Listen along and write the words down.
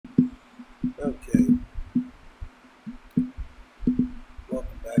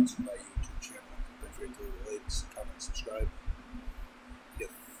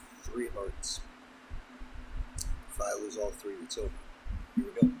all three. It's over. Here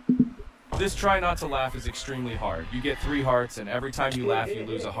we go. This try not to laugh is extremely hard. You get 3 hearts, and every time you laugh, you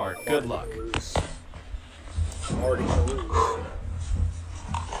lose a heart. Good luck. I'm already gonna lose.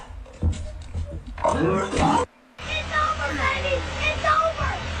 It's over, ladies! It's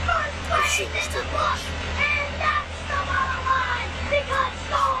over! First place in the book! And that's the bottom line! Because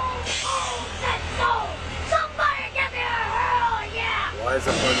Stone Cold said so! Somebody give me a hell yeah! Why is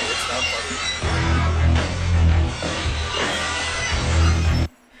it funny? It's not funny.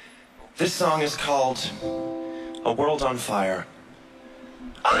 This song is called A World on Fire.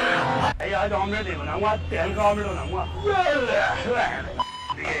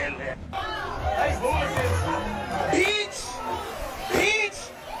 Peach! Peach!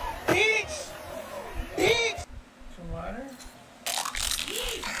 Peach! Peach! Some water?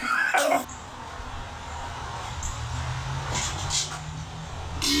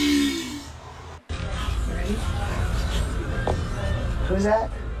 Ready? Who's that?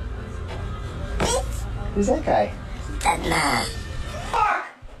 Who's that guy? Fuck!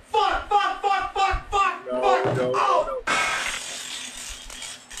 Fuck! Fuck! Fuck! Fuck! Fuck! No, fuck! no, Oh!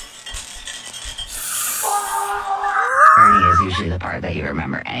 no. Is usually the part that you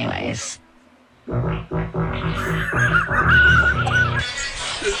remember anyways. I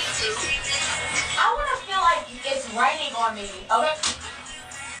want to feel like it's raining on me, okay?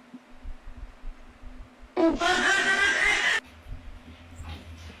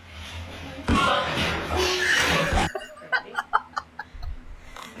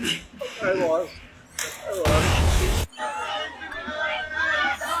 I lost.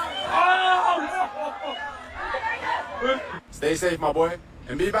 Stay safe, my boy.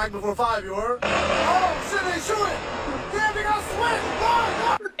 And be back before 5, you heard? Oh, shit, they shooting! Damn, they got sweat!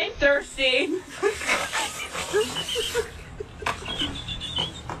 I'm thirsty.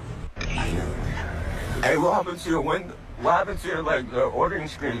 Hey, what happened to your window? What happened to your, like, ordering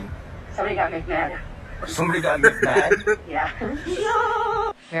screen? Somebody got me mad. Somebody got me mad? Yeah.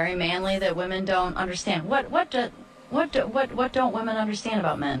 Very manly that women don't understand. What don't women understand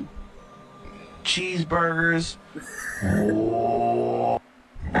about men? Cheeseburgers.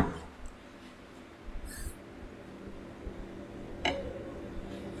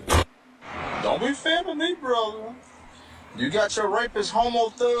 Don't be fair to me, brother. You got your rapist, homo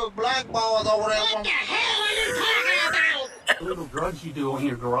thug, blackballs over there. What the hell are you talking about? Little drugs you do in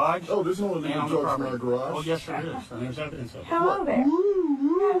your garage. Oh, there's no illegal drugs in my garage. Oh, yes, there is. And there's evidence of it. Hello there.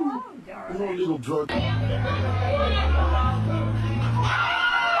 There's no illegal drugs.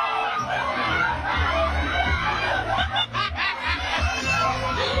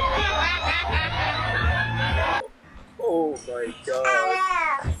 Oh my god.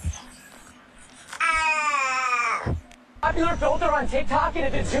 Popular filter on TikTok, and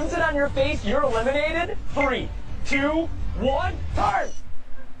if it zooms it on your face, you're eliminated. 3, 2, 1, turn!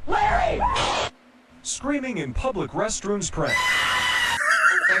 Larry! Screaming in public restrooms prank.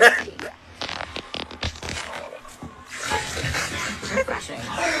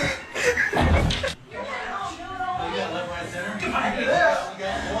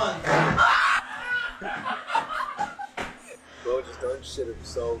 Bro just done shit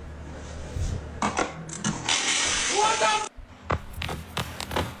himself.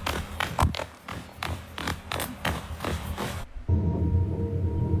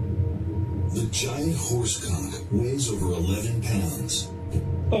 The giant horse conch weighs over 11 pounds.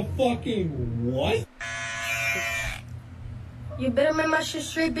 A fucking what? You better make my shit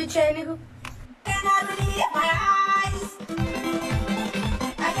straight, bitch ass nigga. I cannot believe my eyes.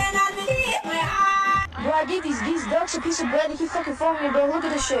 I cannot believe my eyes. Bro, I gave these ducks a piece of bread. They keep fucking following me, bro. Look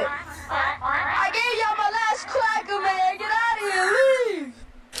at this shit. I gave y'all my last cracker, man. Get out of here. Leave.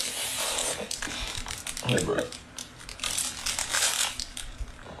 Hey, bro.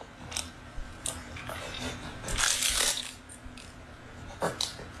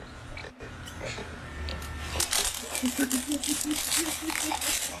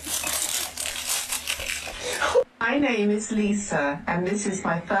 My name is Lisa, and this is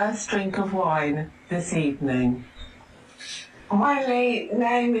my first drink of wine this evening. My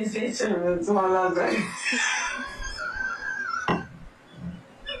name is Richard, it's my last name.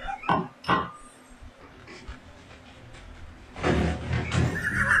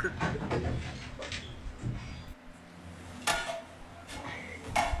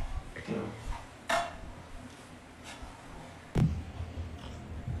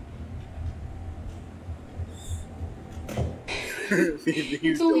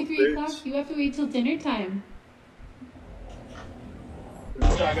 It's only 3 o'clock. You have to wait till dinner time.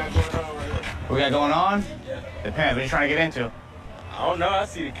 What we got going on? Depends. What are you trying to get into? I don't know. I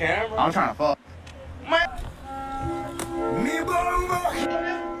see the camera. I'm trying to fuck.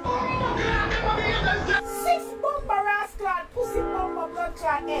 Six bumper ass clot, pussy bumper blood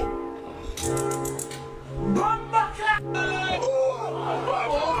clot head. Bumper clot.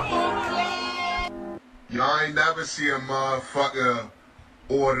 Y'all ain't never see a motherfucker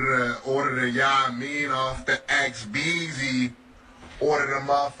order the Yamin off the X-Beezy. Order the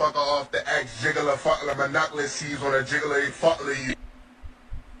motherfucker off the X-Jiggler fuckler monocular seeds on a jiggler fuckler.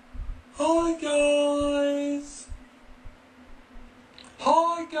 Hi guys.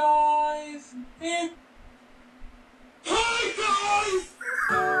 Hi guys. Hi guys.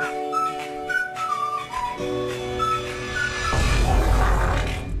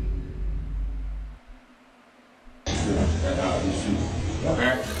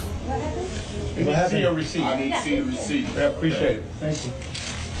 Okay. What happened? See your receipt. I need to see the receipt. I appreciate it. Thank you.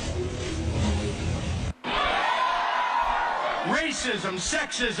 Racism,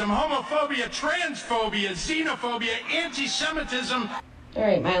 sexism, homophobia, transphobia, xenophobia, anti-Semitism. All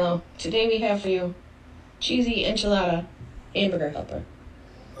right, Milo. Today we have for you cheesy enchilada hamburger helper.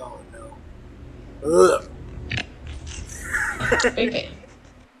 Oh no. Ugh. Big fan.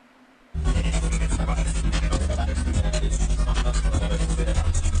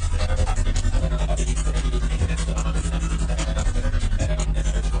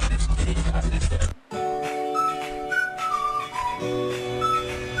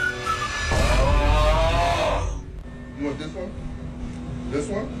 You want this one? This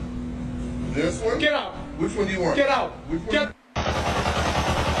one? This one? Get out. Which one do you want? Get out. Which one? Get.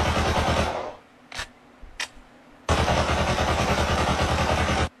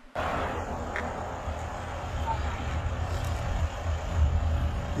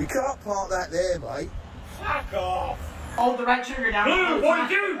 You can't park that there, mate. Fuck off. Hold the right trigger down. Blue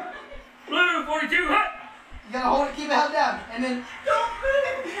 42. Blue 42. Hut. You gotta hold it, keep it held down, and then.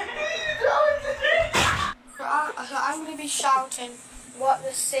 So I'm gonna be shouting what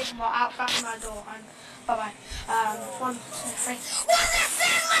the Sigma out back of my door and bye bye. 1, 2, 3.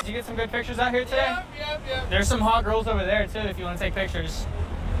 Did you get some good pictures out here today? Yep. There's some hot girls over there too if you want to take pictures.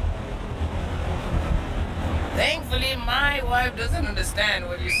 Thankfully, my wife doesn't understand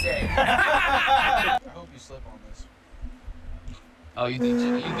what you say. I hope you slip on this. Oh, you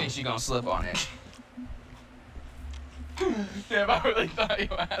think she gonna slip on it? Damn, I really thought you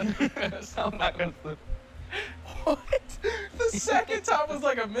had this. I'm not gonna slip. What? The second time was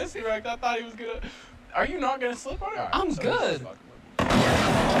like a misdirect. I thought he was gonna. Are you not gonna slip on it? Right, I'm good.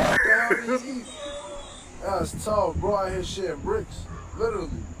 That's tough, bro. Out here shitting bricks. Literally.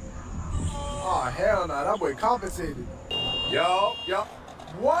 Oh, hell no. That boy compensated. Yo.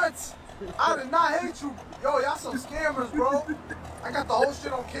 What? I did not hate you. Yo, y'all some scammers, bro. I got the whole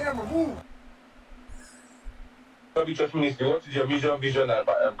shit on camera. Move. Just Ministry, what is your vision and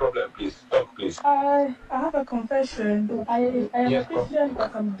problem, please? Talk, please. I have a confession. I am a Christian,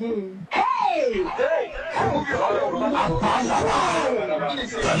 but I'm gay. Hey!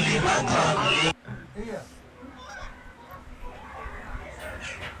 Here.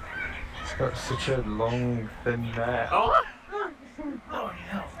 It's got such a long, thin neck. Oh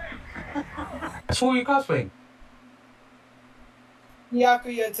no. Who are you cosplaying?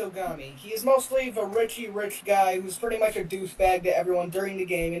 Yakuya Togami. He is mostly the rich guy who's pretty much a douchebag to everyone during the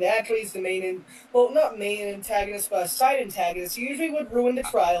game, and actually is the main, not main antagonist, but a side antagonist. He usually would ruin the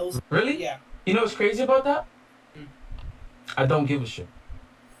trials. Really? Yeah. You know what's crazy about that? I don't give a shit.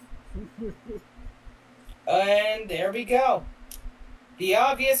 And there we go. The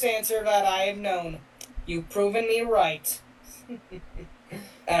obvious answer that I have known. You've proven me right.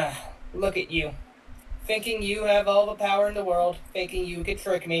 Look at you. Thinking you have all the power in the world, thinking you could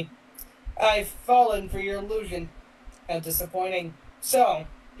trick me. I've fallen for your illusion. How disappointing. So,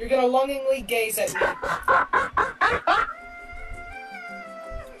 you're gonna longingly gaze at me.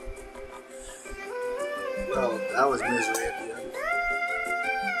 Well, that was misery at the end.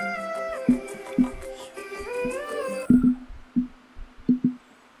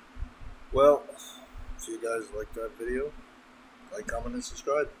 Well, if you guys liked that video, like, comment, and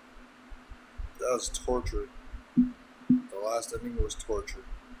subscribe. That was torture. The last ending was torture.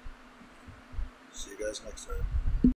 See you guys next time.